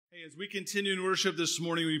As we continue in worship this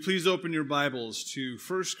morning, will you please open your Bibles to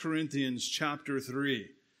 1 Corinthians chapter 3.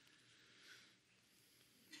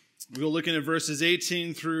 We'll look at verses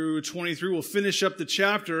 18 through 23. We'll finish up the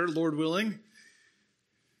chapter, Lord willing.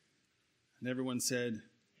 And everyone said,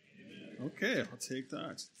 amen. Okay, I'll take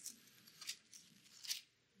that.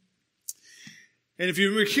 And if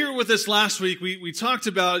you were here with us last week, we talked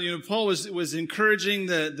about, Paul was encouraging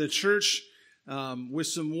the church with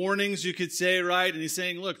some warnings, you could say, right? And he's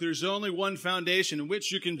saying, look, there's only one foundation in which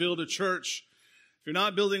you can build a church. If you're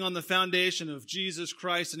not building on the foundation of Jesus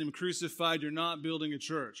Christ and Him crucified, you're not building a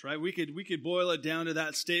church, right? We could boil it down to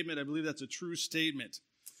that statement. I believe that's a true statement,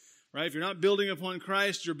 right? If you're not building upon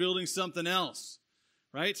Christ, you're building something else,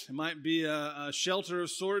 right? It might be a shelter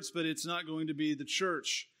of sorts, but it's not going to be the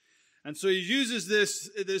church. And so he uses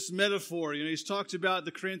this metaphor. He's talked about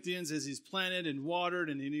the Corinthians as he's planted and watered,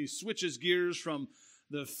 and he switches gears from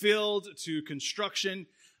the field to construction.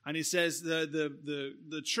 And he says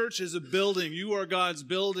the church is a building. You are God's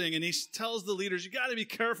building. And he tells the leaders, you got to be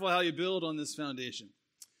careful how you build on this foundation.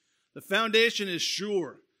 The foundation is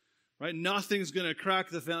sure, right? Nothing's going to crack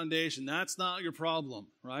the foundation. That's not your problem,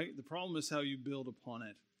 right? The problem is how you build upon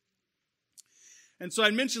it. And so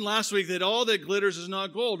I mentioned last week that all that glitters is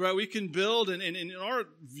not gold, right? We can build, and in our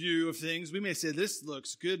view of things, we may say this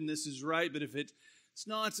looks good and this is right, but if it's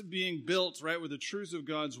not being built, right, with the truths of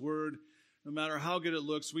God's word, no matter how good it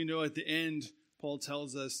looks, we know at the end, Paul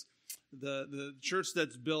tells us, the church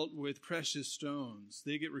that's built with precious stones,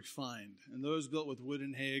 they get refined. And those built with wood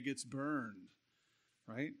and hay gets burned,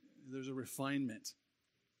 right? There's a refinement.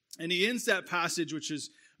 And he ends that passage, which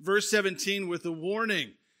is verse 17, with a warning.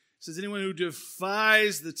 It says, anyone who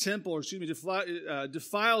defiles the temple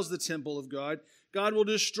of God, God will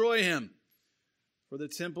destroy him. For the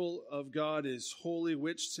temple of God is holy,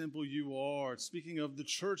 which temple you are. Speaking of the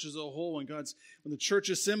church as a whole, when the church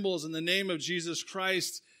assembles in the name of Jesus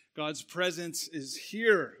Christ, God's presence is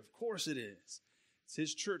here. Of course it is. It's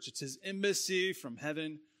His church. It's His embassy from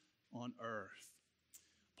heaven on earth.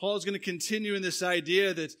 Paul is going to continue in this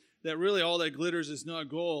idea that really all that glitters is not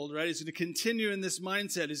gold, right? He's going to continue in this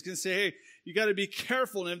mindset. He's going to say, hey, you got to be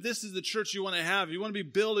careful. And if this is the church you want to have, if you want to be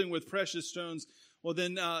building with precious stones, well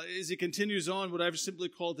then, as he continues on, what I've simply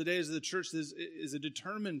called today is the church is a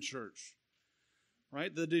determined church,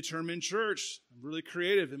 right? The determined church. I'm really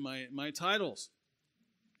creative in my titles.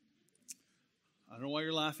 I don't know why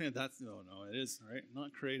you're laughing at that. No, it is, right?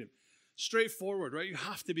 Not creative. Straightforward, right? You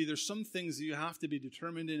have to be. There's some things that you have to be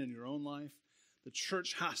determined in your own life. The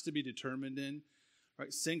church has to be determined in,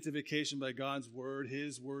 right? Sanctification by God's word.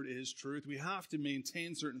 His word is truth. We have to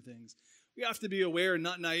maintain certain things. We have to be aware and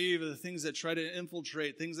not naive of the things that try to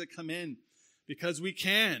infiltrate, things that come in, because we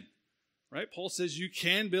can, right? Paul says you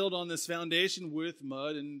can build on this foundation with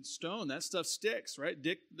mud and stone. That stuff sticks, right?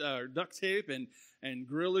 Duct tape and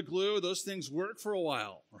Gorilla Glue, those things work for a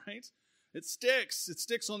while, right? It sticks. It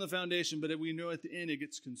sticks on the foundation, but we know at the end it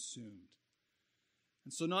gets consumed.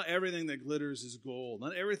 And so not everything that glitters is gold.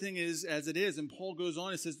 Not everything is as it is. And Paul goes on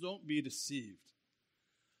and says, don't be deceived.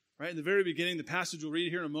 Right? In the very beginning, the passage we'll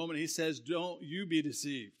read here in a moment, he says, don't you be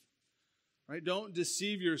deceived. Right? Don't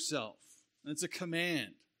deceive yourself. And it's a command.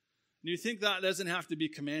 And you think that doesn't have to be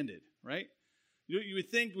commanded, right? You would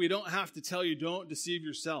think we don't have to tell you, don't deceive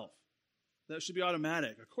yourself. That should be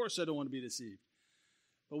automatic. Of course I don't want to be deceived.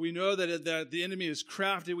 But we know that the enemy is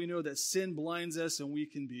crafty. We know that sin blinds us and we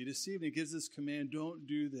can be deceived. And he gives this command, don't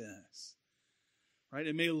do this. Right?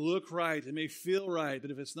 It may look right. It may feel right. But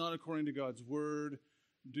if it's not according to God's word,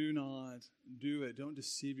 do not do it. Don't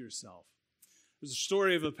deceive yourself. There's a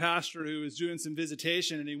story of a pastor who was doing some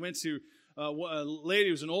visitation. And he went to a lady.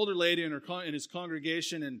 It was an older lady in his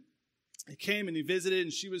congregation. And he came and he visited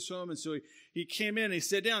and she was home. And so he came in and he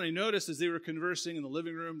sat down. And he noticed as they were conversing in the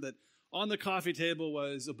living room that on the coffee table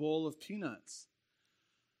was a bowl of peanuts.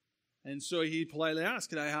 And so he politely asked,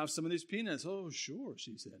 could I have some of these peanuts? Oh, sure,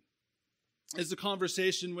 she said. As the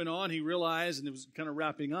conversation went on, he realized, and it was kind of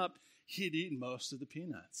wrapping up, he had eaten most of the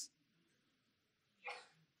peanuts.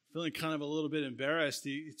 Feeling kind of a little bit embarrassed,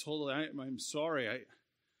 he told her, I'm sorry, I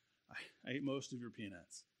ate most of your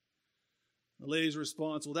peanuts. The lady's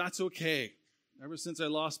response, well, that's okay. Ever since I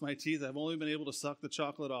lost my teeth, I've only been able to suck the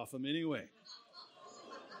chocolate off them anyway.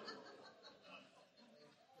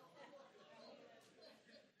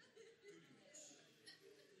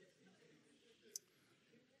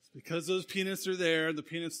 Because those peanuts are there and the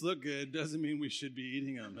peanuts look good doesn't mean we should be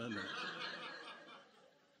eating them, doesn't it?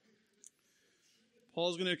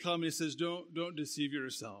 Paul's going to come and he says, don't deceive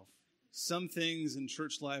yourself. Some things in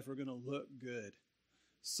church life are going to look good.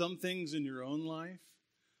 Some things in your own life,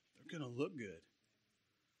 they're going to look good.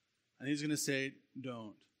 And he's going to say,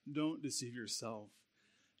 don't. Don't deceive yourself.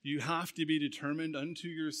 You have to be determined unto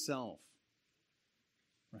yourself.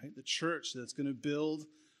 Right? The church that's going to build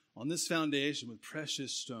on this foundation with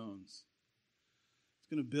precious stones. It's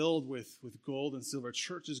going to build with gold and silver.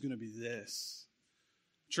 Church is going to be this.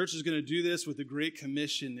 Church is going to do this with the Great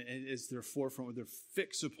Commission as their forefront, with their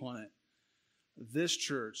fix upon it. This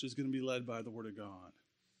church is going to be led by the Word of God.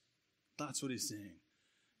 That's what he's saying.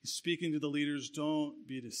 He's speaking to the leaders, don't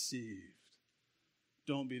be deceived.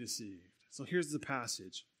 Don't be deceived. So here's the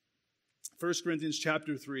passage. 1 Corinthians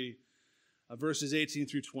chapter 3, verses 18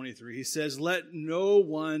 through 23. He says, let no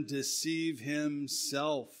one deceive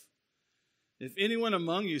himself. If anyone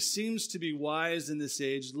among you seems to be wise in this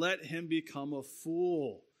age, let him become a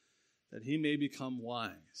fool, that he may become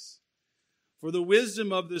wise. For the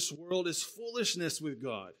wisdom of this world is foolishness with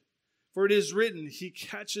God. For it is written, he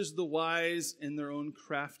catches the wise in their own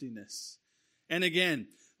craftiness. And again,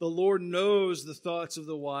 the Lord knows the thoughts of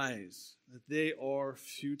the wise, that they are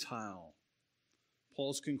futile.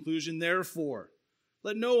 Paul's conclusion, therefore,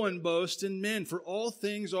 let no one boast in men, for all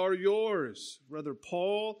things are yours, whether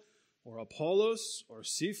Paul or Apollos or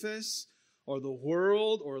Cephas or the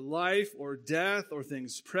world or life or death or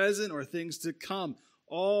things present or things to come.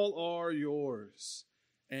 All are yours,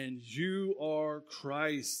 and you are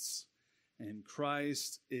Christ's, and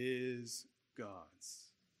Christ is God's.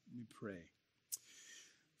 Let me pray.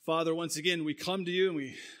 Father, once again, we come to you,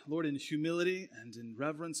 and Lord, in humility and in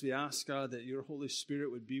reverence, we ask, God, that your Holy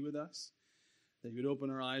Spirit would be with us, that you would open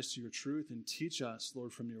our eyes to your truth and teach us,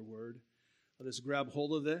 Lord, from your word. Let us grab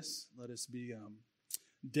hold of this. Let us be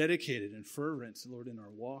dedicated and fervent, Lord, in our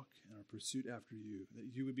walk and our pursuit after you, that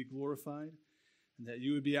you would be glorified and that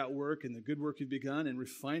you would be at work in the good work you've begun and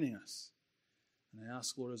refining us. And I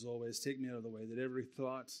ask, Lord, as always, take me out of the way, that every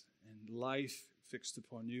thought and life fixed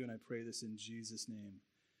upon you, and I pray this in Jesus' name.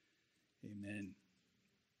 Amen.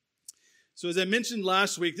 So as I mentioned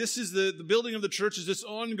last week, this is the building of the church is this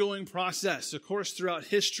ongoing process. Of course, throughout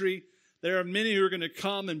history, there are many who are going to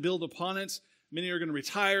come and build upon it. Many are going to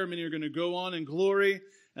retire. Many are going to go on in glory.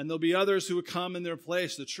 And there'll be others who will come in their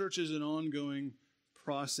place. The church is an ongoing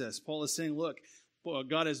process. Paul is saying, look,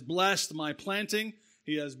 God has blessed my planting.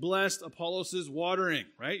 He has blessed Apollos' watering,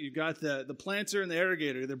 right? You got the planter and the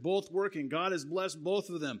irrigator. They're both working. God has blessed both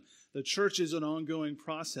of them. The church is an ongoing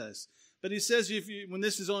process. But he says when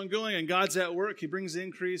this is ongoing and God's at work, he brings the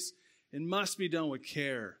increase. It must be done with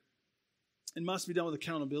care. It must be done with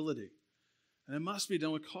accountability. And it must be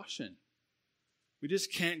done with caution. We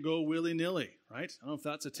just can't go willy-nilly, right? I don't know if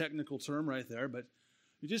that's a technical term right there, but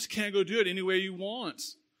you just can't go do it any way you want.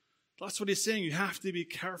 That's what he's saying. You have to be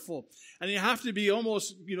careful. And you have to be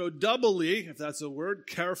almost, doubly, if that's a word,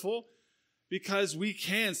 careful, because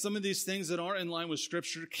some of these things that aren't in line with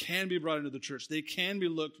Scripture can be brought into the church. They can be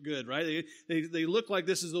looked good, right? They look like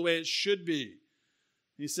this is the way it should be.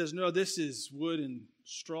 He says, no, this is wood and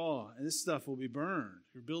straw, and this stuff will be burned.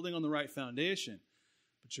 You're building on the right foundation,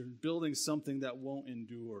 but you're building something that won't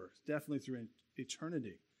endure, definitely through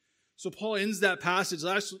eternity. So Paul ends that passage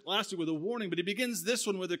last week with a warning, but he begins this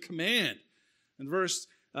one with a command. In verse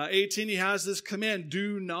 18, he has this command,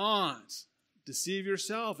 do not deceive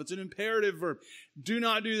yourself. It's an imperative verb. Do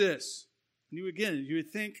not do this. And you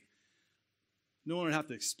would think no one would have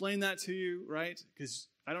to explain that to you, right? Because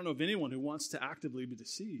I don't know of anyone who wants to actively be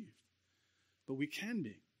deceived. But we can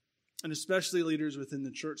be. And especially leaders within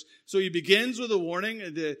the church. So he begins with a warning.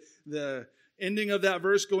 The ending of that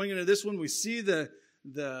verse going into this one, we see the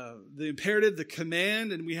imperative, the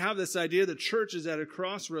command, and we have this idea the church is at a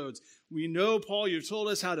crossroads. We know, Paul, you've told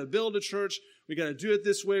us how to build a church. We got to do it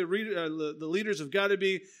this way. The leaders have got to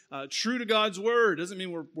be true to God's word. Doesn't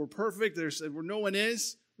mean we're perfect. No one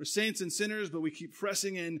is. We're saints and sinners, but we keep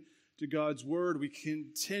pressing in to God's word. We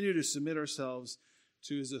continue to submit ourselves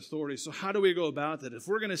to his authority. So how do we go about that? If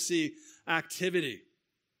we're going to see activity,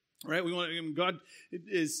 right? God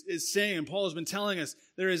is saying, and Paul has been telling us,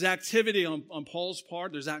 there is activity on Paul's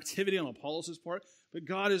part. There's activity on Apollos' part, but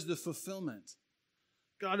God is the fulfillment.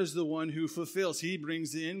 God is the one who fulfills. He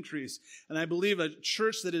brings the increase. And I believe a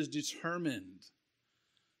church that is determined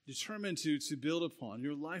to build upon,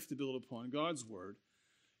 your life to build upon God's word,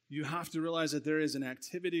 you have to realize that there is an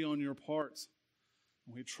activity on your part.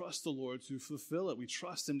 And we trust the Lord to fulfill it. We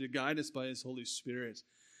trust him to guide us by his Holy Spirit.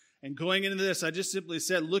 And going into this, I just simply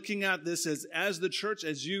said, looking at this as the church,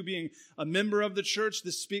 as you being a member of the church,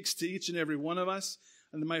 this speaks to each and every one of us.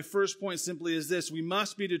 And my first point simply is this: we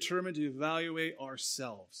must be determined to evaluate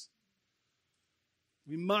ourselves.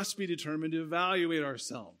 We must be determined to evaluate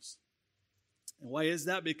ourselves. And why is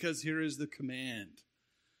that? Because here is the command,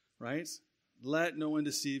 right? Let no one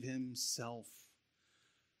deceive himself.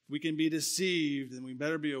 If we can be deceived, then we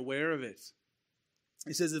better be aware of it.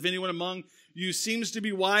 He says, if anyone among you seems to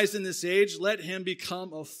be wise in this age, let him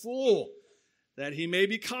become a fool, that he may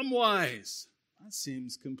become wise. That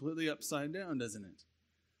seems completely upside down, doesn't it?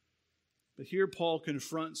 But here Paul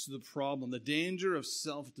confronts the problem, the danger of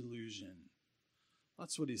self-delusion.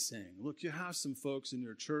 That's what he's saying. Look, you have some folks in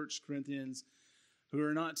your church, Corinthians, who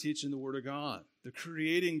are not teaching the Word of God. They're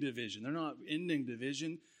creating division. They're not ending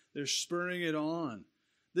division. They're spurring it on.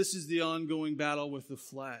 This is the ongoing battle with the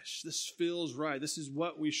flesh. This feels right. This is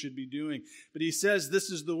what we should be doing. But he says this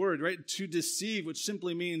is the word, right? To deceive, which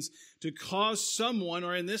simply means to cause someone,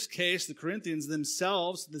 or in this case, the Corinthians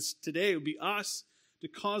themselves, this today would be us, to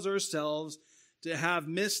cause ourselves to have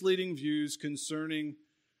misleading views concerning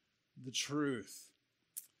the truth.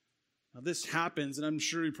 Now this happens, and I'm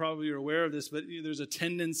sure you probably are aware of this, but there's a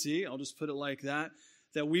tendency, I'll just put it like that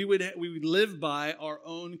we would live by our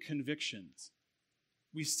own convictions.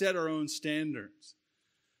 We set our own standards,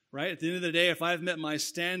 right? At the end of the day, if I've met my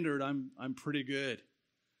standard, I'm pretty good.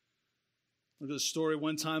 There's a story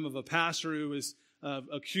one time of a pastor who was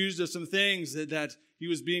accused of some things that he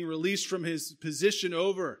was being released from his position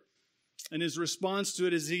over. And his response to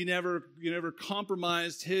it is he never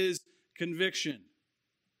compromised his conviction.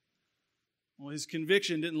 Well, his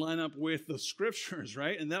conviction didn't line up with the scriptures,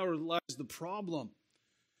 right? And that lies the problem.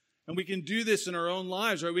 And we can do this in our own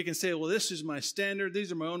lives, right? We can say, well, this is my standard.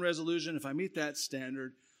 These are my own resolution. If I meet that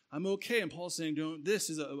standard, I'm okay. And Paul's saying,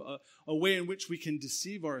 this is a way in which we can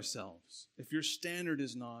deceive ourselves if your standard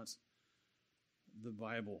is not the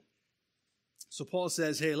Bible. So Paul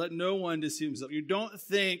says, hey, let no one deceive himself. You don't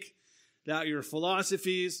think that your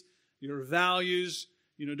philosophies, your values,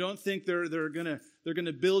 don't think they're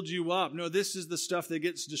gonna build you up. No, this is the stuff that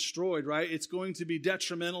gets destroyed, right? It's going to be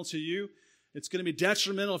detrimental to you. It's going to be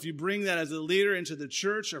detrimental if you bring that as a leader into the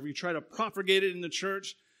church, or if you try to propagate it in the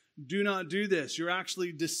church. Do not do this. You're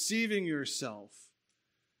actually deceiving yourself.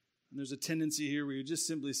 And there's a tendency here where you just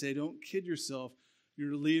simply say, don't kid yourself.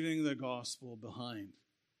 You're leaving the gospel behind.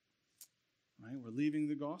 Right? We're leaving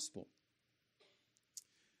the gospel.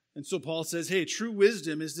 And so Paul says, hey, true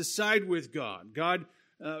wisdom is to side with God. God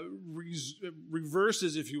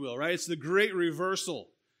reverses, if you will, right? It's the great reversal.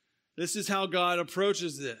 This is how God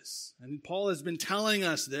approaches this. And Paul has been telling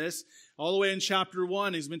us this all the way in chapter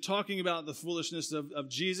 1. He's been talking about the foolishness of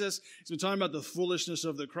Jesus. He's been talking about the foolishness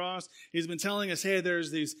of the cross. He's been telling us, hey,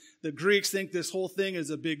 the Greeks think this whole thing is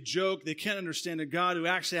a big joke. They can't understand a God who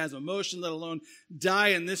actually has emotion, let alone die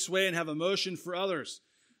in this way and have emotion for others.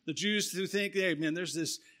 The Jews who think, hey, man, there's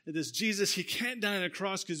this Jesus, he can't die on a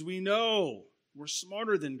cross because we know we're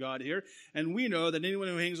smarter than God here. And we know that anyone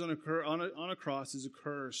who hangs on a cross is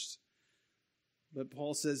accursed. But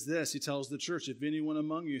Paul says this, he tells the church, if anyone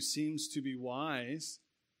among you seems to be wise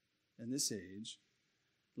in this age,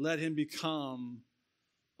 let him become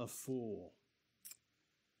a fool.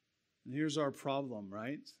 And here's our problem,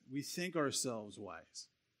 right? We think ourselves wise.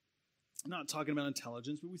 I'm not talking about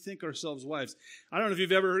intelligence, but we think ourselves wise. I don't know if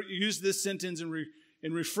you've ever used this sentence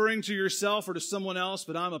in referring to yourself or to someone else,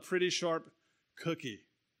 but I'm a pretty sharp cookie.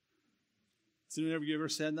 Has anyone ever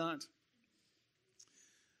said that?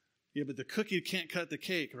 Yeah, but the cookie can't cut the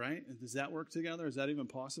cake, right? Does that work together? Is that even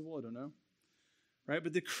possible? I don't know. Right?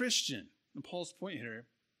 But the Christian, and Paul's point here,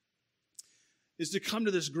 is to come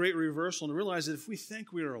to this great reversal and realize that if we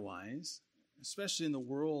think we are wise, especially in the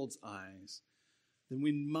world's eyes, then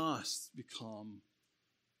we must become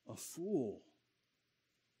a fool.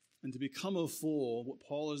 And to become a fool, what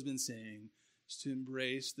Paul has been saying, is to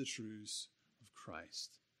embrace the truths of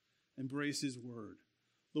Christ. Embrace his word.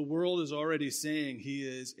 The world is already saying he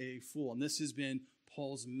is a fool. And this has been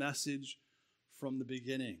Paul's message from the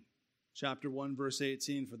beginning. Chapter 1, verse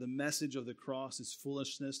 18, for the message of the cross is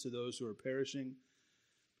foolishness to those who are perishing.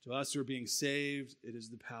 To us who are being saved, it is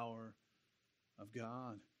the power of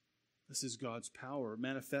God. This is God's power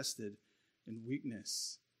manifested in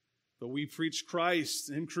weakness. But we preach Christ,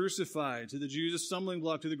 him crucified, to the Jews a stumbling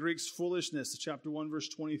block, to the Greeks foolishness. Chapter 1, verse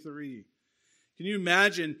 23. Can you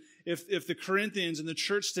imagine if the Corinthians and the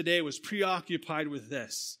church today was preoccupied with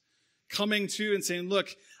this? Coming to and saying, look,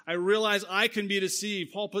 I realize I can be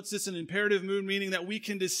deceived. Paul puts this in imperative mood, meaning that we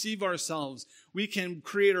can deceive ourselves. We can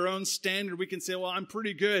create our own standard. We can say, well, I'm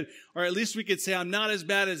pretty good. Or at least we could say, I'm not as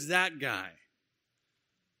bad as that guy.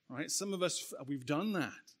 All right? Some of us, we've done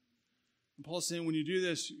that. And Paul's saying, when you do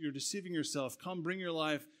this, you're deceiving yourself. Come, bring your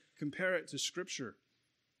life, compare it to Scripture.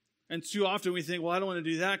 And too often we think, well, I don't want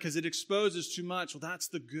to do that because it exposes too much. Well, that's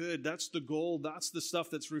the good. That's the gold. That's the stuff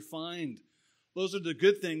that's refined. Those are the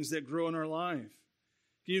good things that grow in our life.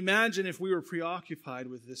 Can you imagine if we were preoccupied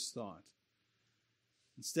with this thought?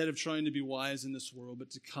 Instead of trying to be wise in this world,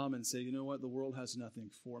 but to come and say, you know what, the world has nothing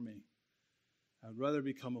for me. I would rather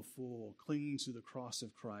become a fool, cling to the cross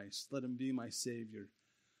of Christ. Let him be my Savior.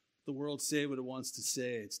 The world say what it wants to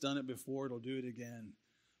say. It's done it before, it'll do it again.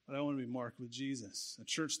 But I want to be marked with Jesus. A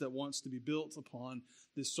church that wants to be built upon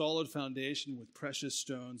this solid foundation with precious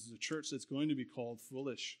stones is a church that's going to be called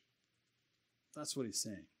foolish. That's what he's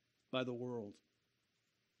saying, by the world.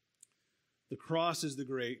 The cross is the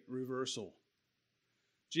great reversal.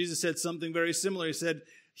 Jesus said something very similar. He said,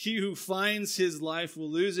 he who finds his life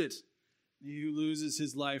will lose it. He who loses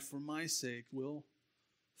his life for my sake will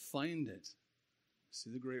find it. See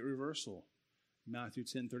the great reversal. Matthew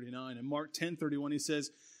 10:39. And Mark 10:31, he says,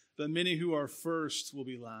 but many who are first will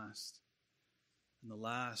be last, and the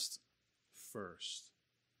last first.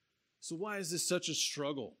 So why is this such a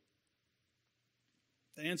struggle?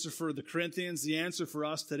 The answer for the Corinthians, the answer for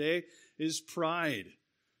us today is pride.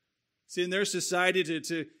 See, in their society,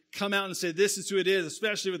 to come out and say this is who it is,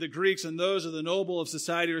 especially with the Greeks and those of the noble of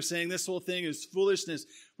society who are saying this whole thing is foolishness.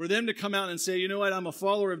 For them to come out and say, you know what, I'm a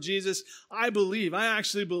follower of Jesus. I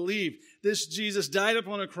actually believe this Jesus died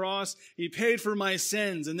upon a cross. He paid for my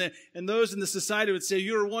sins. And those in the society would say,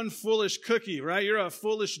 you're one foolish cookie, right? You're a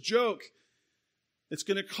foolish joke. It's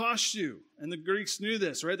going to cost you. And the Greeks knew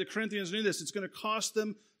this, right? The Corinthians knew this. It's going to cost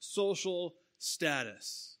them social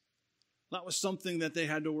status. That was something that they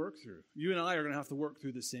had to work through. You and I are going to have to work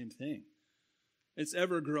through the same thing. It's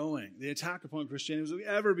ever growing. The attack upon Christianity will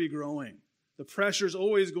ever be growing. The pressure is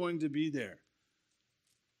always going to be there.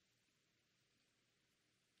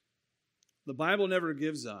 The Bible never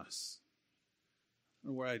gives us,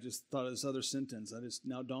 where I just thought of this other sentence. I just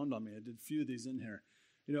now dawned on me. I did a few of these in here.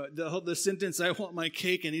 You know, the sentence, I want my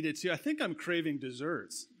cake and eat it too. I think I'm craving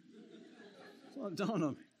desserts. It dawned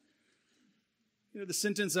on me. You know, the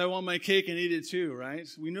sentence, I want my cake and eat it too, right?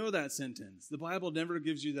 We know that sentence. The Bible never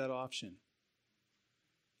gives you that option.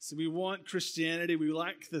 So we want Christianity. We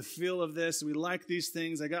like the feel of this. We like these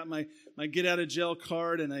things. I got my get out of jail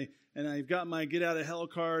card and I've got my get out of hell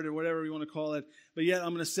card or whatever you want to call it. But yet I'm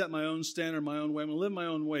going to set my own standard, my own way. I'm going to live my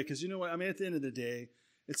own way because you know what? I mean, at the end of the day,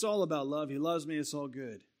 it's all about love. He loves me. It's all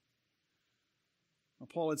good. Well,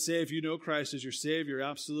 Paul would say, if you know Christ as your Savior,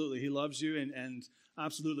 absolutely, he loves you and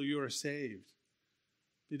absolutely you are saved.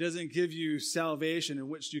 He doesn't give you salvation in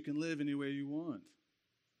which you can live any way you want.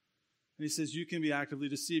 And he says you can be actively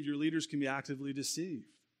deceived. Your leaders can be actively deceived.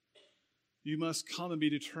 You must come and be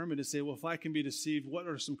determined to say, well, if I can be deceived, what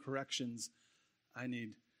are some corrections I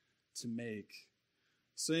need to make?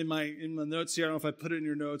 So in my notes here, I don't know if I put it in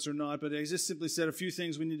your notes or not, but I just simply said a few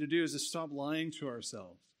things we need to do is to stop lying to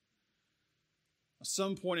ourselves. At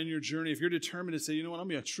some point in your journey, if you're determined to say, you know what, I'm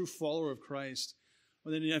going to be a true follower of Christ,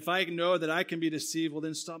 well, then if I know that I can be deceived, well,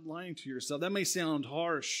 then stop lying to yourself. That may sound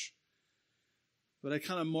harsh, but I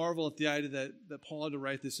kind of marvel at the idea that Paul had to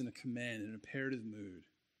write this in a command, in an imperative mood.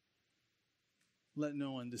 Let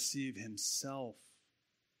no one deceive himself.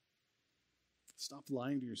 Stop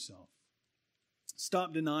lying to yourself.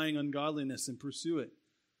 Stop denying ungodliness and pursue it.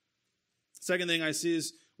 Second thing I see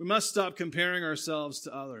is we must stop comparing ourselves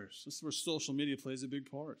to others. This is where social media plays a big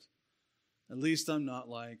part. At least I'm not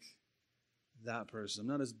like that person. I'm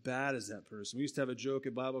not as bad as that person. We used to have a joke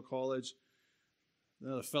at Bible college.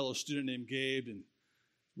 Another fellow student named Gabe, and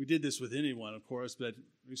we did this with anyone, of course, but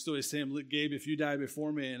we used to always say, Gabe, if you die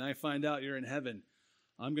before me and I find out you're in heaven,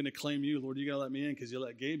 I'm going to claim you. Lord, you got to let me in because you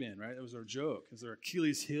let Gabe in, right? That was our joke. It was our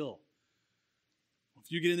Achilles heel.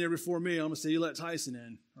 If you get in there before me, I'm going to say you let Tyson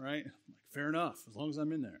in, right? Like, fair enough, as long as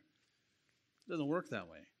I'm in there. It doesn't work that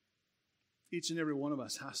way. Each and every one of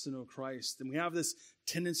us has to know Christ. And we have this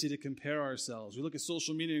tendency to compare ourselves. We look at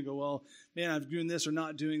social media and go, well, man, I'm doing this or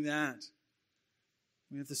not doing that.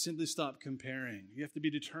 We have to simply stop comparing. You have to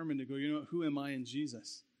be determined to go, you know what, who am I in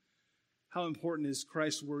Jesus? How important is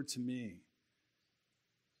Christ's word to me?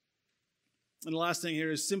 And the last thing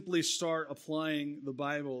here is simply start applying the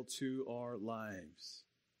Bible to our lives.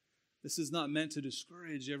 This is not meant to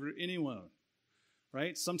discourage anyone.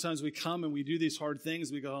 Right? Sometimes we come and we do these hard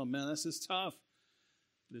things. We go, oh man, this is tough.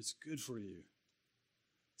 But it's good for you.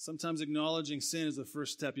 Sometimes acknowledging sin is the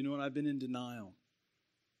first step. You know what? I've been in denial.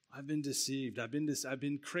 I've been deceived. I've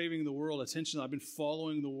been craving the world attention. I've been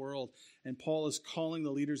following the world. And Paul is calling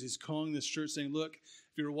the leaders. He's calling this church saying, look,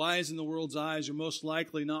 if you're wise in the world's eyes, you're most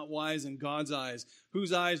likely not wise in God's eyes.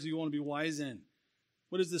 Whose eyes do you want to be wise in?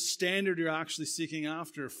 What is the standard you're actually seeking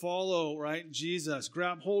after? Follow, right? Jesus.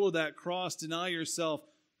 Grab hold of that cross. Deny yourself.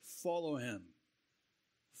 Follow him.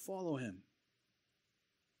 Follow him.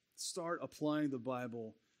 Start applying the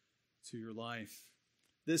Bible to your life.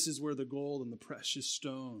 This is where the gold and the precious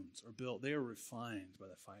stones are built. They are refined by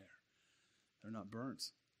the fire. They're not burnt.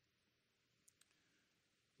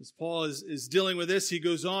 As Paul is dealing with this, he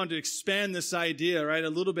goes on to expand this idea, right, a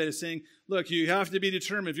little bit, of saying, look, you have to be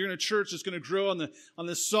determined. If you're in a church that's going to grow on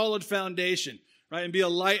the solid foundation, right, and be a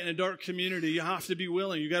light in a dark community, you have to be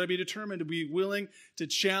willing. You got to be determined to be willing to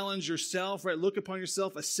challenge yourself, right? Look upon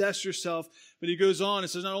yourself, assess yourself. But he goes on and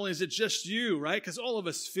says, not only is it just you, right? Because all of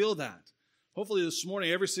us feel that. Hopefully this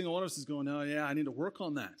morning, every single one of us is going, oh, yeah, I need to work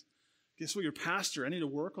on that. Guess what? Your pastor, I need to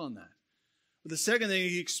work on that. But the second thing,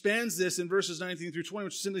 he expands this in verses 19 through 20,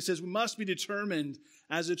 which simply says we must be determined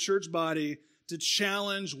as a church body to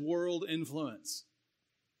challenge world influence.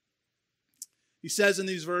 He says in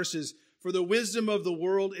these verses, for the wisdom of the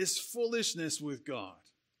world is foolishness with God.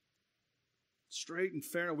 Straight and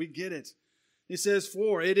fair, we get it. He says,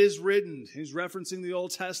 for it is written, he's referencing the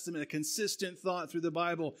Old Testament, a consistent thought through the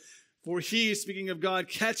Bible. For he, speaking of God,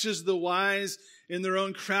 catches the wise in their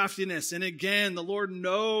own craftiness. And again, the Lord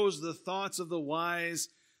knows the thoughts of the wise,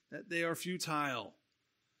 that they are futile.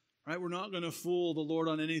 Right? We're not going to fool the Lord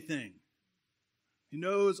on anything. He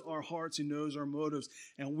knows our hearts. He knows our motives.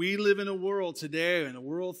 And we live in a world today, and the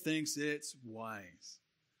world thinks it's wise.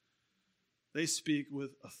 They speak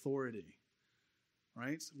with authority.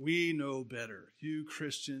 Right? We know better. You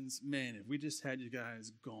Christians, man, if we just had you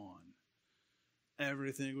guys gone,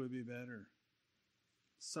 everything would be better.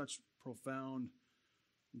 Such profound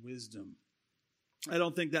wisdom. I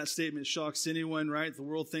don't think that statement shocks anyone, right? The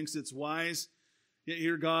world thinks it's wise, yet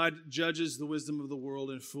here God judges the wisdom of the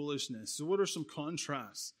world in foolishness. So what are some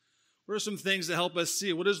contrasts? What are some things that help us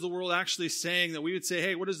see? What is the world actually saying that we would say,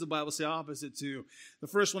 hey, what does the Bible say opposite to? The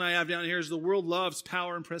first one I have down here is the world loves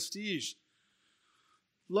power and prestige.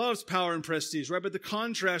 Loves power and prestige, right? But the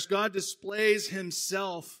contrast, God displays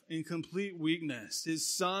himself in complete weakness.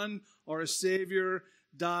 His Son, our Savior,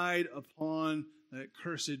 died upon that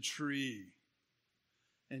cursed tree.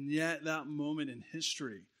 And yet that moment in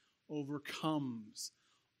history overcomes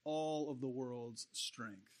all of the world's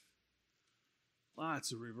strength.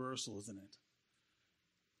 That's a reversal, isn't it?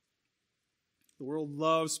 The world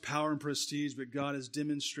loves power and prestige, but God has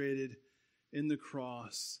demonstrated in the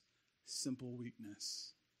cross simple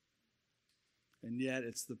weakness. And yet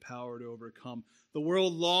it's the power to overcome. The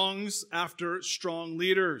world longs after strong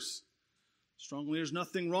leaders. Strong leaders,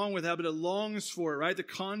 nothing wrong with that, but it longs for it, right? The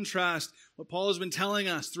contrast, what Paul has been telling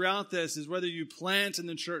us throughout this is whether you plant in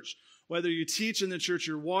the church, whether you teach in the church,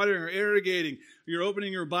 you're watering or irrigating, you're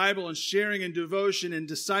opening your Bible and sharing in devotion and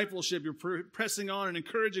discipleship, you're pressing on and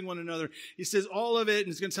encouraging one another. He says all of it, and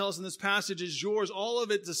he's going to tell us in this passage, is yours. All of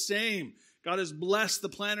it the same. God has blessed the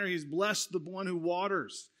planter. He's blessed the one who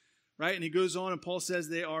waters. Right? And he goes on and Paul says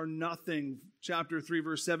they are nothing. Chapter 3,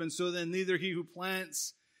 verse 7. So then neither he who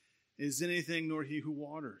plants is anything nor he who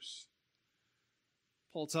waters.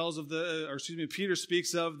 Peter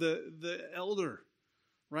speaks of the elder,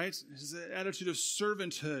 right? His attitude of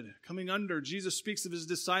servanthood coming under. Jesus speaks of his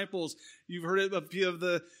disciples. You've heard it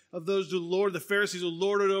of those who lord, the Pharisees who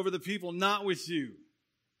lord it over the people, not with you.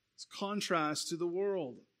 It's contrast to the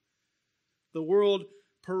world. The world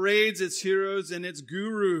parades its heroes and its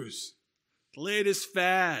gurus. The latest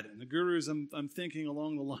fad. And the gurus, I'm thinking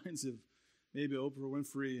along the lines of maybe Oprah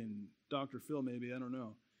Winfrey and Dr. Phil, maybe, I don't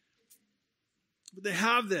know. But they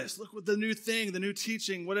have this. Look what the new thing, the new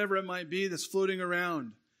teaching, whatever it might be that's floating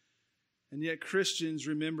around. And yet Christians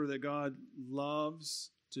remember that God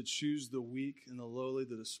loves to choose the weak and the lowly,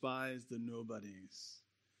 the despised, the nobodies.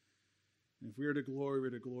 And if we are to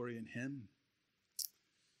glory in him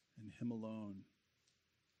and him alone.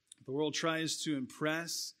 The world tries to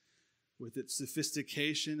impress with its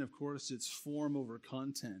sophistication, of course, its form over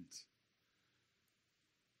content.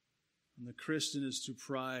 And the Christian is to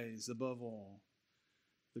prize, above all,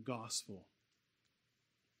 the gospel.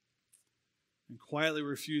 And quietly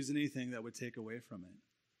refuse anything that would take away from it.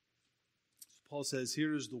 So Paul says,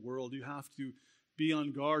 here is the world. You have to be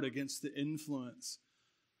on guard against the influence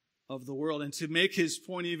of the world. And to make his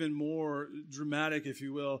point even more dramatic, if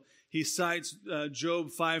you will, he cites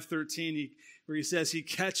Job 5:13, where he says he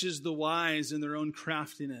catches the wise in their own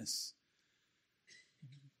craftiness.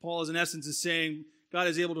 Paul, in essence, is saying God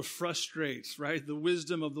is able to frustrate, right, the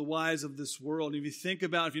wisdom of the wise of this world. And if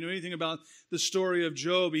you know anything about the story of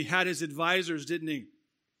Job, he had his advisors, didn't he?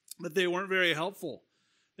 But they weren't very helpful.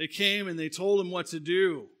 They came and they told him what to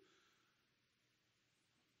do.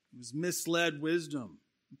 It was misled wisdom.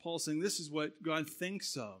 And Paul's saying this is what God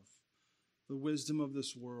thinks of, the wisdom of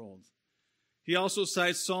this world. He also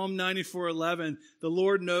cites Psalm 94:11. The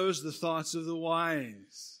Lord knows the thoughts of the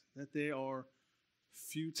wise, that they are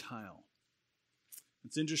futile.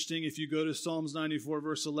 It's interesting, if you go to Psalms 94,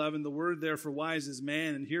 verse 11, the word there for wise is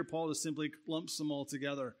man, and here Paul just simply lumps them all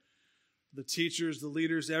together. The teachers, the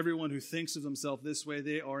leaders, everyone who thinks of themselves this way,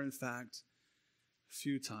 they are in fact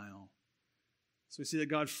futile. So we see that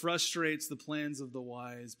God frustrates the plans of the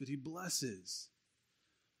wise, but he blesses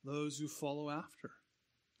those who follow after,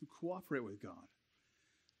 who cooperate with God.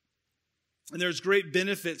 And there's great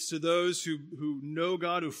benefits to those who know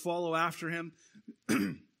God, who follow after him,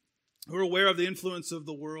 who are aware of the influence of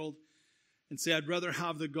the world, and say, I'd rather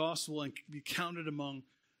have the gospel and be counted among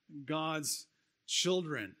God's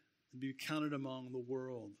children than be counted among the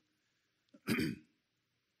world.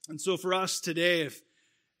 And so for us today,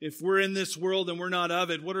 if we're in this world and we're not of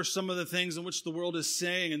it, what are some of the things in which the world is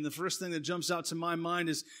saying? And the first thing that jumps out to my mind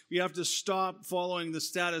is we have to stop following the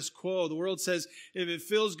status quo. The world says, if it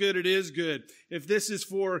feels good, it is good. If this is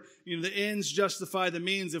for, the ends justify the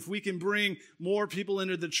means, if we can bring more people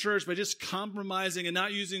into the church by just compromising and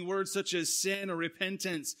not using words such as sin or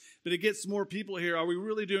repentance, but it gets more people here, are we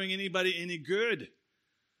really doing anybody any good?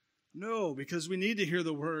 No, because we need to hear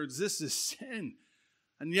the words, this is sin.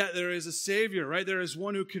 And yet there is a Savior, right? There is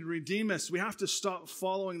one who can redeem us. We have to stop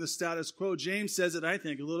following the status quo. James says it, I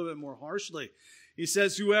think, a little bit more harshly. He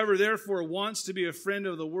says, whoever therefore wants to be a friend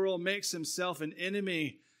of the world makes himself an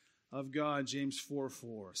enemy of God, James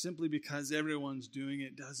 4:4. Simply because everyone's doing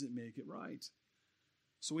it doesn't make it right.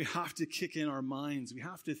 So we have to kick in our minds. We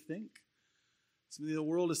have to think. So the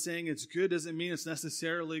world is saying it's good doesn't mean it's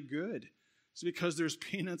necessarily good. It's because there's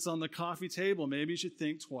peanuts on the coffee table. Maybe you should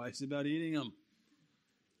think twice about eating them.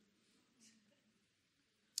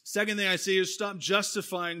 Second thing I see is stop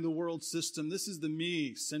justifying the world system. This is the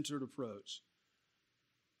me-centered approach.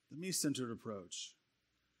 The me-centered approach.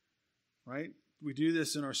 Right? We do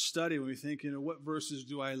this in our study when we think, what verses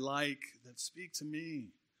do I like that speak to me?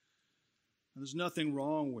 And there's nothing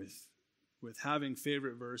wrong with having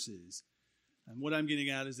favorite verses. And what I'm getting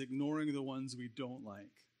at is ignoring the ones we don't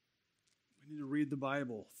like. We need to read the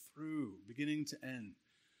Bible through, beginning to end.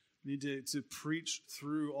 We need to preach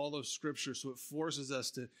through all those scriptures, so it forces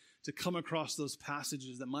us to come across those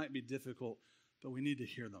passages that might be difficult, but we need to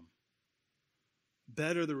hear them.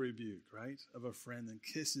 Better the rebuke, right, of a friend than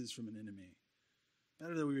kisses from an enemy.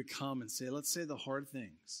 Better that we would come and say, let's say the hard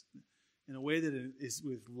things in a way that is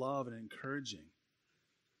with love and encouraging.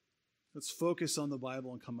 Let's focus on the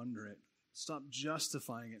Bible and come under it. Stop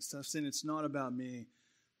justifying it. Stop saying it's not about me.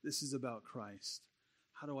 This is about Christ.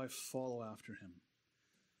 How do I follow after him?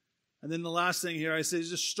 And then the last thing here I say is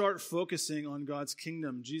just start focusing on God's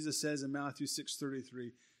kingdom. Jesus says in Matthew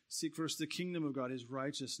 6:33, seek first the kingdom of God, his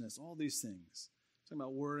righteousness, all these things. Talking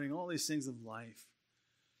about worrying, all these things of life.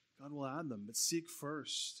 God will add them, but seek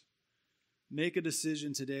first. Make a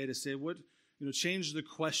decision today to say, change the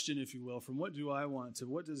question, if you will, from what do I want to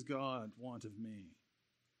what does God want of me?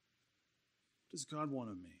 What does God want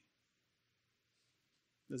of me?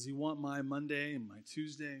 Does he want my Monday and my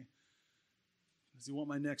Tuesday? Does he want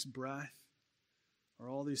my next breath? Are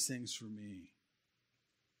all these things for me?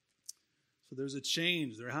 So there's a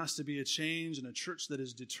change. There has to be a change in a church that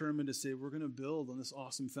is determined to say, we're going to build on this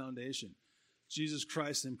awesome foundation. Jesus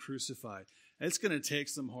Christ and crucified. It's going to take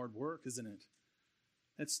some hard work, isn't it?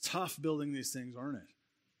 It's tough building these things, aren't it?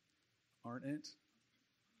 Aren't it?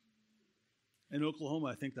 In Oklahoma,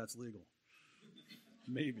 I think that's legal.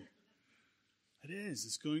 Maybe. It is.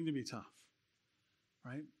 It's going to be tough.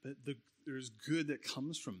 Right? But there's good that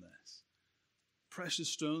comes from this. Precious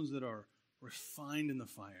stones that are refined in the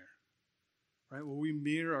fire. Right? Where we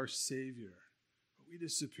mirror our Savior. We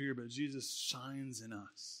disappear, but Jesus shines in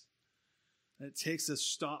us. And it takes us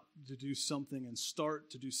stop to do something and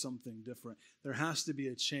start to do something different. There has to be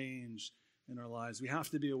a change in our lives. We have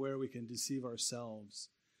to be aware we can deceive ourselves.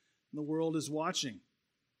 And the world is watching.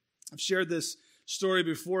 I've shared this story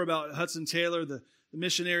before about Hudson Taylor, the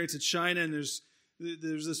missionary to China, and there's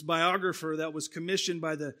this biographer that was commissioned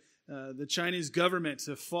by the Chinese government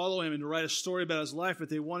to follow him and to write a story about his life, but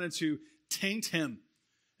they wanted to taint him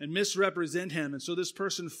and misrepresent him. And so this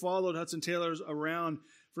person followed Hudson Taylor around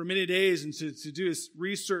for many days and to do his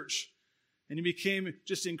research. And he became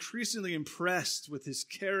just increasingly impressed with his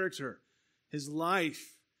character, his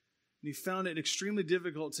life. And he found it extremely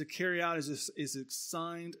difficult to carry out his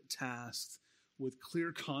assigned tasks with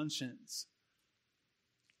clear conscience.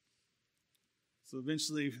 So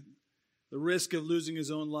eventually, the risk of losing his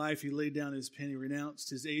own life, he laid down his pen. He renounced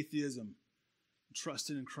his atheism,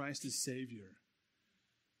 trusted in Christ as Savior.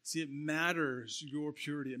 See, it matters your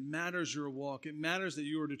purity. It matters your walk. It matters that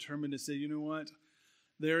you are determined to say, you know what?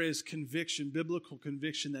 There is conviction, biblical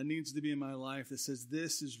conviction that needs to be in my life that says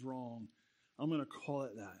this is wrong. I'm going to call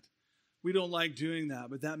it that. We don't like doing that,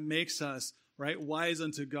 but that makes us, right, wise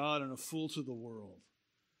unto God and a fool to the world.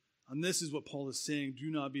 And this is what Paul is saying. Do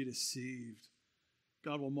not be deceived.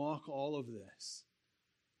 God will mock all of this.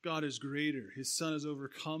 God is greater. His Son has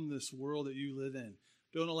overcome this world that you live in.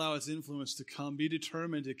 Don't allow its influence to come. Be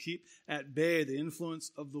determined to keep at bay the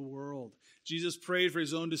influence of the world. Jesus prayed for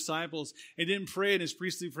his own disciples. He didn't pray in his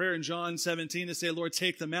priestly prayer in John 17 to say, Lord,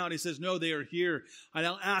 take them out. He says, no, they are here. I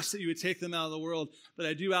don't ask that you would take them out of the world, but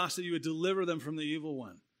I do ask that you would deliver them from the evil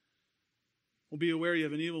one. Well, be aware you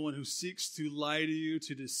have an evil one who seeks to lie to you,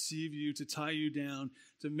 to deceive you, to tie you down,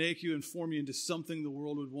 to make you and form you into something the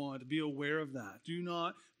world would want. Be aware of that. Do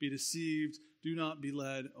not be deceived. Do not be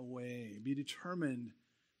led away. Be determined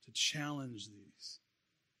to challenge these.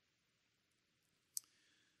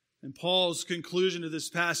 And Paul's conclusion to this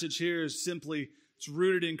passage here is simply, it's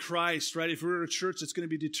rooted in Christ, right? If we're a church that's going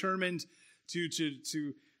to be determined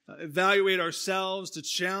to evaluate ourselves, to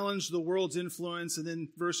challenge the world's influence, and then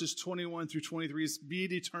verses 21 through 23 is be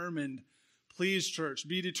determined. Please, church,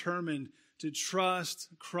 be determined to trust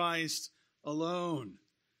Christ alone.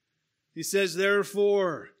 He says,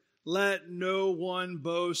 therefore, let no one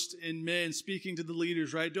boast in men. Speaking to the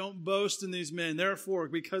leaders, right? Don't boast in these men. Therefore,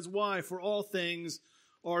 because why? For all things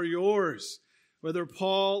are yours. Whether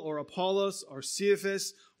Paul or Apollos or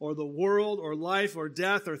Cephas or the world or life or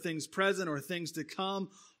death or things present or things to come,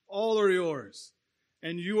 all are yours.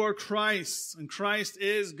 And you are Christ's, and Christ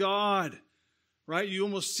is God. Right? You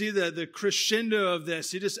almost see the crescendo of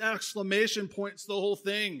this. He just exclamation points the whole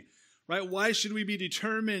thing. Right? Why should we be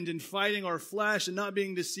determined in fighting our flesh and not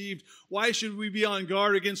being deceived? Why should we be on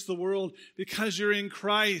guard against the world? Because you're in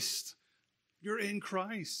Christ. You're in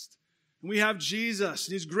Christ. And we have Jesus,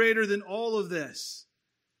 and he's greater than all of this.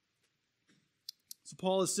 So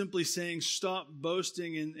Paul is simply saying, stop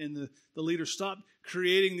boasting in the leader. Stop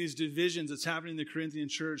creating these divisions that's happening in the Corinthian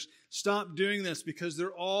church. Stop doing this because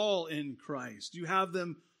they're all in Christ. You have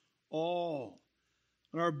them all.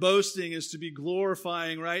 And our boasting is to be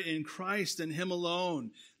glorifying, right, in Christ and him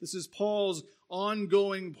alone. This is Paul's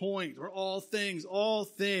ongoing point, where all things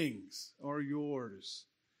are yours.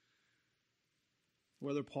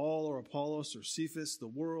 Whether Paul or Apollos or Cephas, the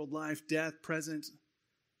world, life, death, present,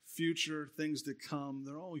 future, things to come,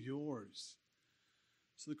 they're all yours.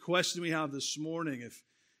 So the question we have this morning,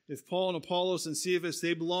 if Paul and Apollos and Cephas,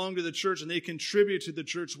 they belong to the church and they contribute to the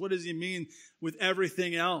church, what does he mean with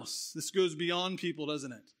everything else? This goes beyond people,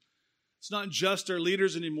 doesn't it? It's not just our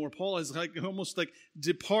leaders anymore. Paul has almost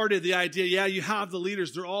departed the idea, yeah, you have the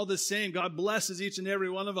leaders. They're all the same. God blesses each and every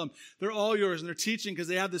one of them. They're all yours, and they're teaching because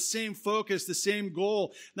they have the same focus, the same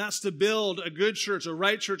goal, and that's to build a good church, a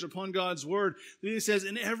right church upon God's word. Then he says,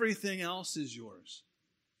 and everything else is yours.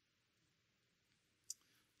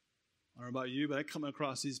 I don't know about you, but I come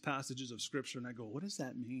across these passages of Scripture and I go, what does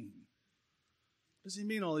that mean? What does he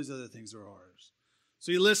mean all these other things are ours?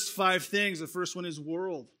 So he lists 5 things. The first one is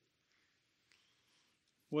world.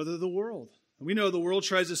 Whether the world. And we know the world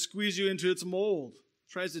tries to squeeze you into its mold,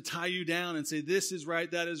 tries to tie you down and say, this is right,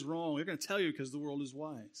 that is wrong. They're going to tell you because the world is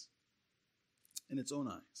wise in its own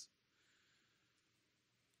eyes.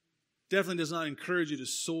 Definitely does not encourage you to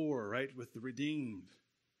soar, right, with the redeemed.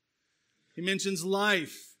 He mentions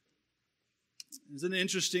life. Isn't it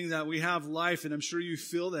interesting that we have life, and I'm sure you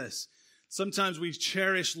feel this. Sometimes we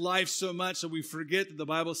cherish life so much that we forget that the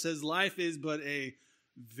Bible says life is but a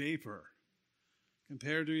vapor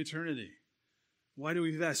compared to eternity. Why do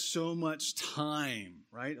we invest so much time,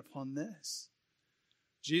 right, upon this?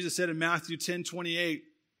 Jesus said in Matthew 10:28,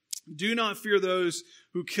 do not fear those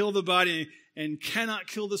who kill the body and cannot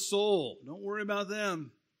kill the soul. Don't worry about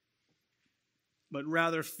them. But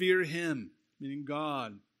rather fear him, meaning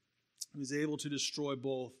God, who is able to destroy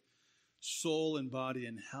both soul and body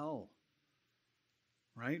in hell.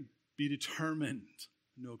 Right? Be determined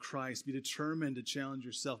to know Christ. Be determined to challenge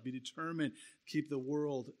yourself. Be determined to keep the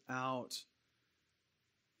world out.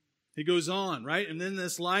 He goes on, right? And in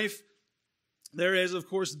this life, there is, of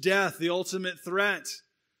course, death, the ultimate threat.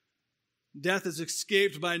 Death is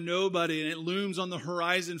escaped by nobody, and it looms on the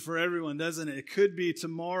horizon for everyone, doesn't it? It could be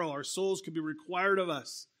tomorrow. Our souls could be required of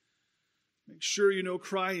us. Make sure you know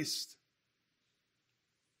Christ.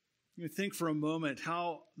 You think for a moment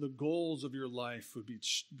how the goals of your life would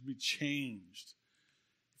be changed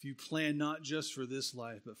if you plan not just for this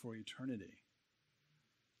life, but for eternity.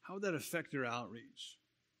 How would that affect your outreach?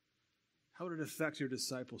 How would it affect your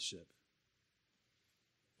discipleship?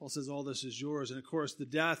 Paul says all this is yours. And of course, the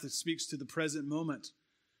death, it speaks to the present moment.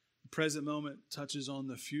 The present moment touches on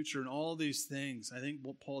the future. And all these things, I think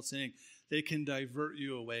what Paul's saying, they can divert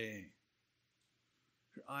you away.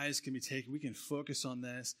 Your eyes can be taken. We can focus on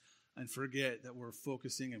this and forget that we're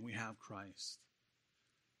focusing and we have Christ.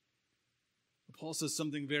 But Paul says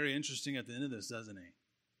something very interesting at the end of this, doesn't he?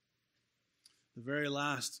 The very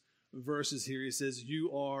last verses here. He says,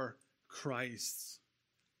 you are Christ's,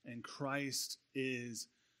 and Christ is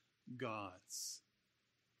God's.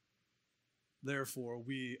 Therefore,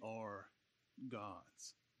 we are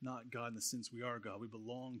God's. Not God in the sense we are God. We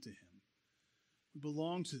belong to him. We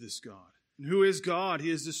belong to this God. And who is God? He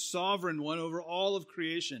is the sovereign one over all of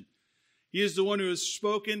creation. He is the one who has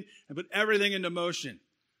spoken and put everything into motion.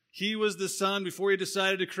 He was the Son before he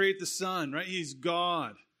decided to create the sun, right? He's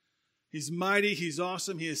God. He's mighty. He's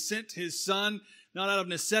awesome. He has sent his Son, not out of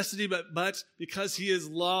necessity, but because he is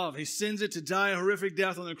love. He sends it to die a horrific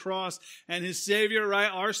death on the cross. And his Savior, right?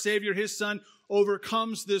 Our Savior, his Son,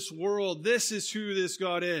 overcomes this world. This is who this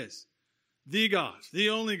God is. The God, the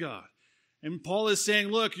only God. And Paul is saying,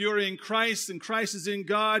 look, you're in Christ and Christ is in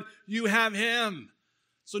God. You have him.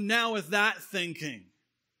 So now with that thinking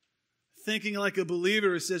like a believer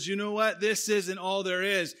who says, you know what? This isn't all there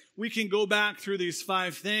is. We can go back through these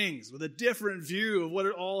 5 things with a different view of what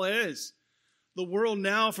it all is. The world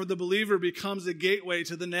now for the believer becomes a gateway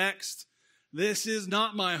to the next. This is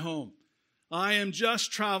not my home. I am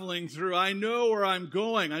just traveling through. I know where I'm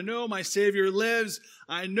going. I know my Savior lives.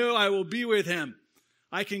 I know I will be with him.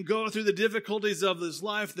 I can go through the difficulties of this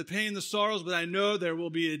life, the pain, the sorrows, but I know there will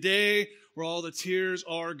be a day where all the tears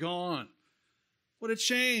are gone. What a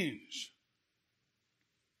change.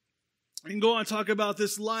 We can go on and talk about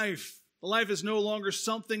this life. Life is no longer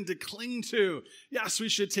something to cling to. Yes, we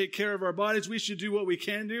should take care of our bodies. We should do what we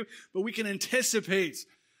can do, but we can anticipate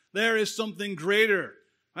there is something greater.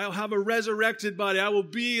 I'll have a resurrected body. I will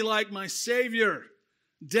be like my Savior.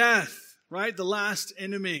 Death, right? The last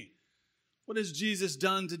enemy. What has Jesus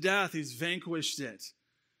done to death? He's vanquished it.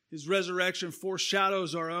 His resurrection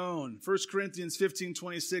foreshadows our own. 1 Corinthians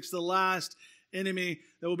 15:26, the last enemy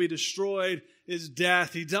that will be destroyed is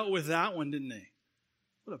death. He dealt with that one, didn't he?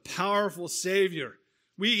 What a powerful Savior.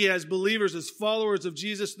 We as believers, as followers of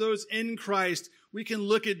Jesus, those in Christ, we can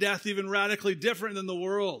look at death even radically different than the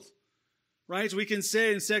world. Right? We can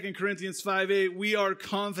say in 2 Corinthians 5:8, we are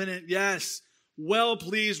confident, yes, well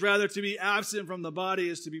pleased rather to be absent from the body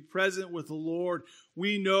is to be present with the Lord.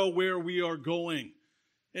 We know where we are going.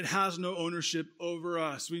 It has no ownership over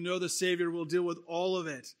us. We know the Savior will deal with all of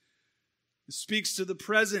it. It speaks to the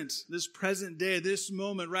present, this present day, this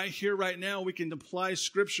moment, right here, right now. We can apply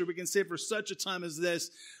Scripture. We can say for such a time as this,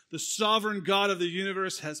 the sovereign God of the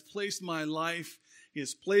universe has placed my life. He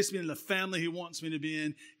has placed me in the family he wants me to be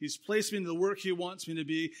in. He's placed me in the work he wants me to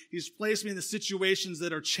be. He's placed me in the situations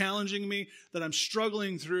that are challenging me, that I'm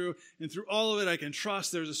struggling through. And through all of it, I can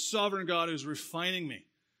trust there's a sovereign God who's refining me.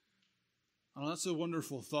 Oh, that's a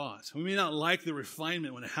wonderful thought. We may not like the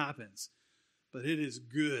refinement when it happens, but it is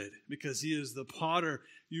good because he is the potter,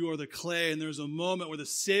 you are the clay, and there's a moment where the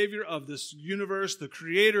Savior of this universe, the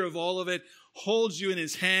creator of all of it, holds you in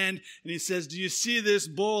his hand, and he says, do you see this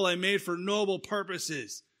bowl I made for noble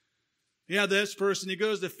purposes? Yeah, this person, he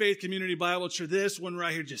goes to Faith Community Bible Church, this one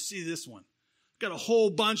right here, just see this one. I've got a whole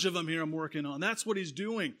bunch of them here I'm working on. That's what he's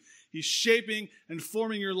doing. He's shaping and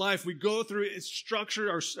forming your life. We go through its structure,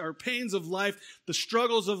 our pains of life, the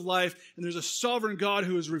struggles of life, and there's a sovereign God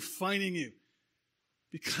who is refining you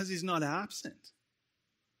because he's not absent.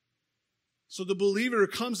 So the believer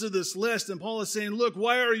comes to this list, and Paul is saying, look,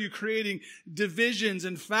 why are you creating divisions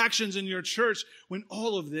and factions in your church when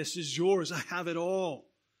all of this is yours? I have it all.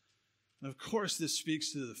 And of course, this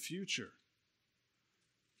speaks to the future.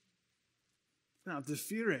 Now, to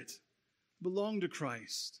fear it, belong to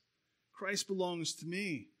Christ. Christ belongs to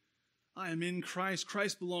me. I am in Christ.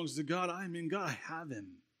 Christ belongs to God. I am in God. I have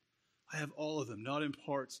him. I have all of them, not in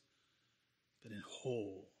part, but in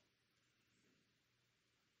whole.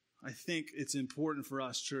 I think it's important for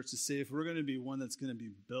us, church, to say if we're going to be one that's going to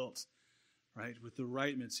be built, right, with the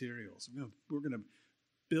right materials, we're going to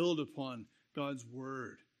build upon God's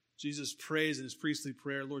word. Jesus prays in his priestly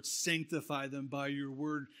prayer, Lord, sanctify them by your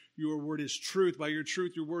word. Your word is truth. By your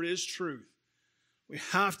truth, your word is truth. We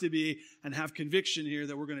have to be and have conviction here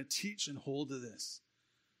that we're going to teach and hold to this.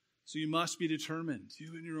 So you must be determined.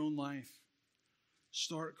 You in your own life.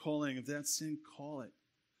 Start calling. If that's sin, call it.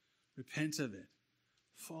 Repent of it.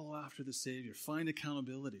 Follow after the Savior. Find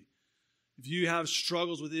accountability. If you have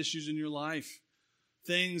struggles with issues in your life,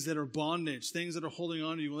 things that are bondage, things that are holding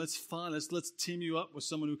on to you, well, that's fine. Let's team you up with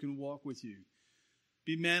someone who can walk with you.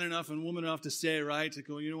 Be man enough and woman enough to say, right, to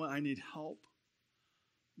go, you know what, I need help.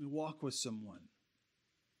 Let me walk with someone.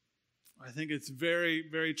 I think it's very,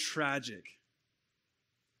 very tragic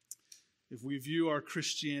if we view our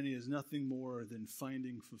Christianity as nothing more than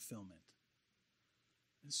finding fulfillment.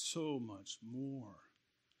 It's so much more.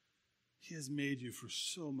 He has made you for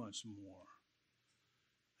so much more.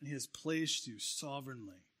 And he has placed you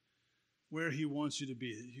sovereignly where he wants you to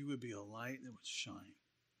be, that you would be a light that would shine.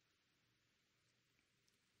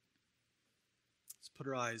 Let's put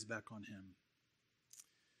our eyes back on him.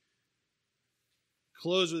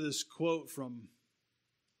 Close with this quote from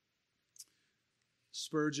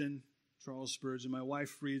Spurgeon, Charles Spurgeon. My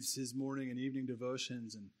wife reads his morning and evening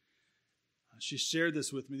devotions, and she shared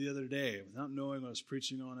this with me the other day. Without knowing what I was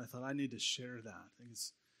preaching on, I thought I need to share that. I think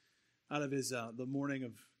it's out of his the morning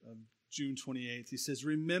of June 28th. He says,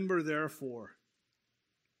 "Remember, therefore,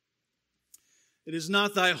 it is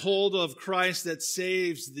not thy hold of Christ that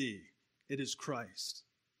saves thee, it is Christ.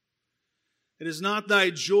 It is not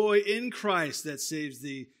thy joy in Christ that saves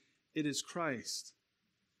thee, it is Christ.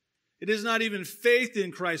 It is not even faith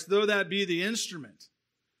in Christ, though that be the instrument.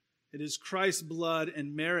 It is Christ's blood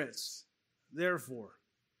and merits. Therefore,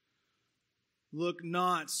 look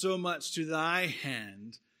not so much to thy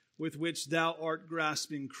hand with which thou art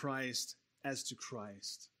grasping Christ as to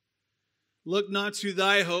Christ. Look not to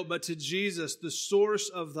thy hope, but to Jesus, the source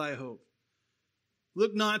of thy hope.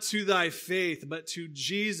 Look not to thy faith, but to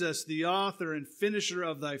Jesus, the author and finisher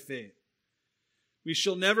of thy faith. We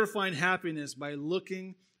shall never find happiness by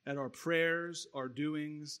looking at our prayers, our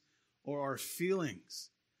doings, or our feelings.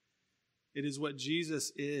 It is what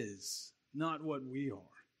Jesus is, not what we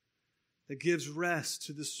are, that gives rest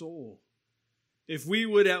to the soul. If we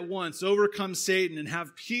would at once overcome Satan and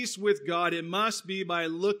have peace with God, it must be by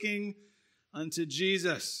looking unto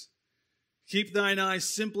Jesus. Keep thine eyes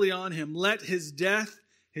simply on him. Let his death,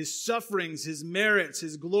 his sufferings, his merits,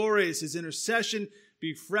 his glories, his intercession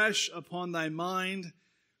be fresh upon thy mind.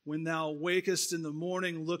 When thou wakest in the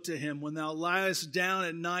morning, look to him. When thou liest down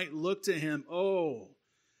at night, look to him. Oh,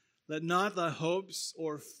 let not thy hopes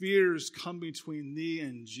or fears come between thee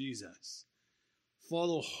and Jesus.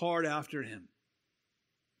 Follow hard after him,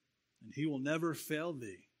 and he will never fail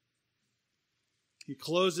thee." He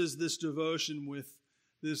closes this devotion with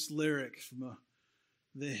this lyric from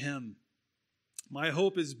the hymn. "My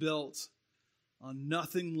hope is built on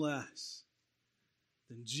nothing less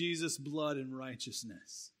than Jesus' blood and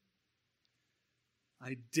righteousness.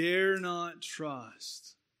 I dare not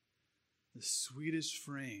trust the sweetest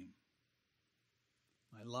frame.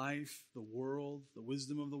 My life, the world, the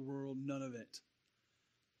wisdom of the world, none of it.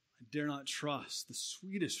 I dare not trust the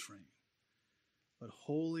sweetest frame, but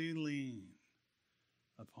wholly lean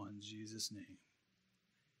upon Jesus' name."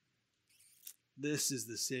 This is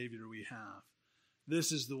the Savior we have.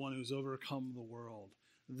 This is the one who's overcome the world.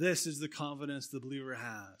 This is the confidence the believer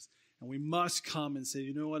has. And we must come and say,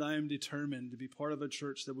 you know what, I am determined to be part of a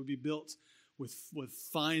church that would be built with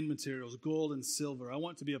fine materials, gold and silver. I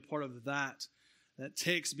want to be a part of that. That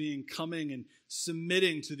takes coming and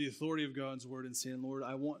submitting to the authority of God's word and saying, Lord,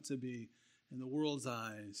 I want to be, in the world's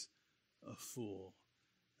eyes, a fool,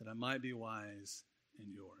 that I might be wise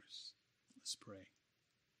in yours. Let's pray.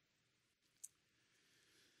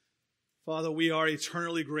 Father, we are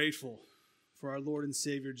eternally grateful for our Lord and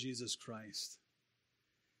Savior, Jesus Christ.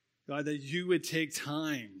 God, that you would take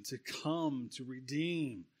time to come, to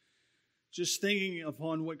redeem. Just thinking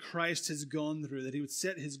upon what Christ has gone through, that he would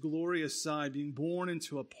set his glory aside, being born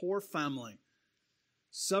into a poor family,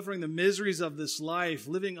 suffering the miseries of this life,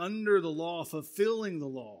 living under the law, fulfilling the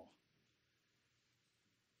law.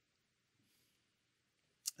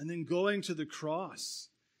 And then going to the cross.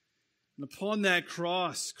 And upon that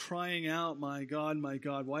cross, crying out, my God,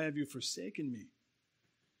 why have you forsaken me?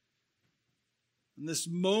 And this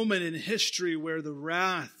moment in history where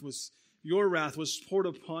your wrath was poured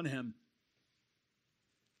upon him.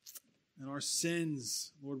 And our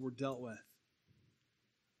sins, Lord, were dealt with.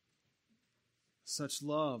 Such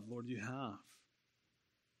love, Lord, you have.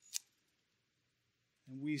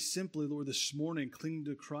 And we simply, Lord, this morning cling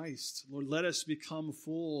to Christ. Lord, let us become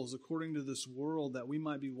fools according to this world, that we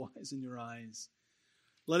might be wise in your eyes.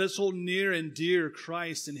 Let us hold near and dear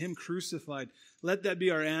Christ and him crucified. Let that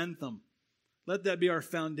be our anthem. Let that be our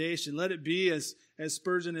foundation. Let it be, as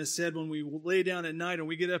Spurgeon has said, when we lay down at night and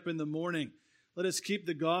we get up in the morning, let us keep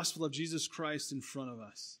the gospel of Jesus Christ in front of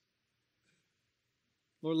us.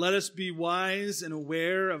 Lord, let us be wise and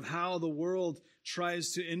aware of how the world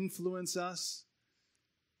tries to influence us.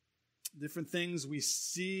 Different things we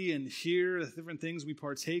see and hear, different things we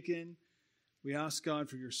partake in. We ask God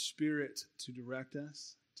for your Spirit to direct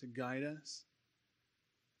us, to guide us.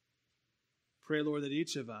 Pray, Lord, that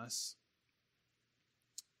each of us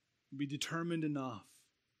be determined enough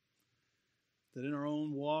that in our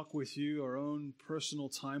own walk with you, our own personal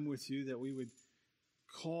time with you, that we would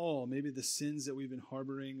call maybe the sins that we've been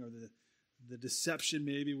harboring, or the deception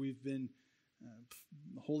maybe we've been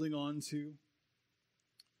holding on to,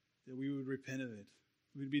 that we would repent of it.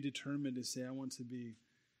 We'd be determined to say, I want to be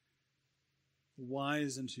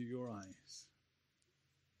wise unto your eyes.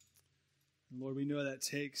 And Lord, we know that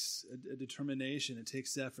takes a determination. It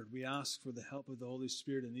takes effort. We ask for the help of the Holy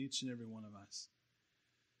Spirit in each and every one of us.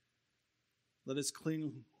 Let us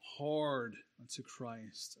cling hard unto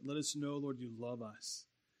Christ. Let us know, Lord, you love us.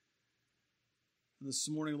 And this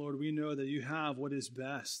morning, Lord, we know that you have what is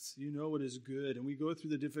best. You know what is good. And we go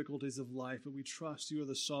through the difficulties of life, but we trust you are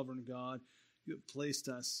the sovereign God. You have placed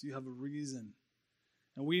us. You have a reason.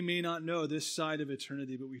 And we may not know this side of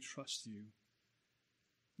eternity, but we trust you.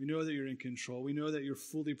 We know that you're in control. We know that you're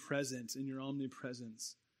fully present in your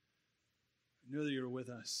omnipresence. We know that you're with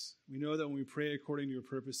us. We know that when we pray according to your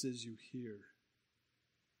purposes, you hear.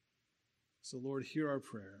 So, Lord, hear our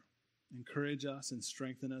prayer. Encourage us and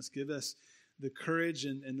strengthen us. Give us the courage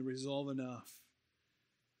and the resolve enough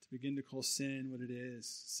to begin to call sin what it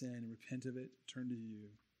is, sin, and repent of it, turn to you.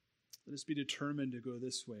 Let us be determined to go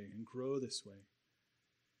this way and grow this way.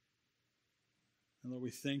 And Lord,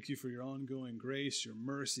 we thank you for your ongoing grace, your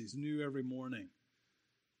mercies, new every morning.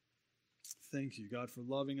 Thank you, God, for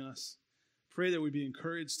loving us. Pray that we be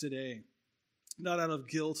encouraged today, not out of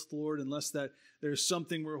guilt, Lord, unless that there's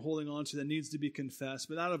something we're holding on to that needs to be confessed,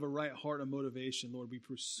 but out of a right heart and motivation, Lord, we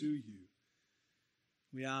pursue you.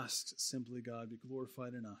 We ask simply, God, be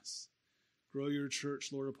glorified in us. Grow your church,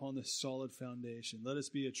 Lord, upon this solid foundation. Let us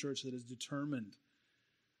be a church that is determined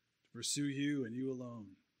to pursue you and you alone.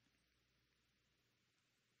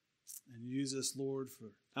 And use us, Lord,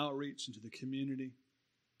 for outreach into the community.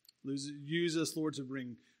 Use us, Lord, to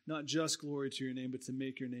bring not just glory to your name, but to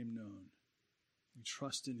make your name known. We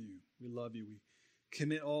trust in you. We love you. We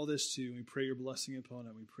commit all this to you. We pray your blessing upon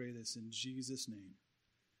it. We pray this in Jesus' name.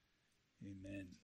 Amen.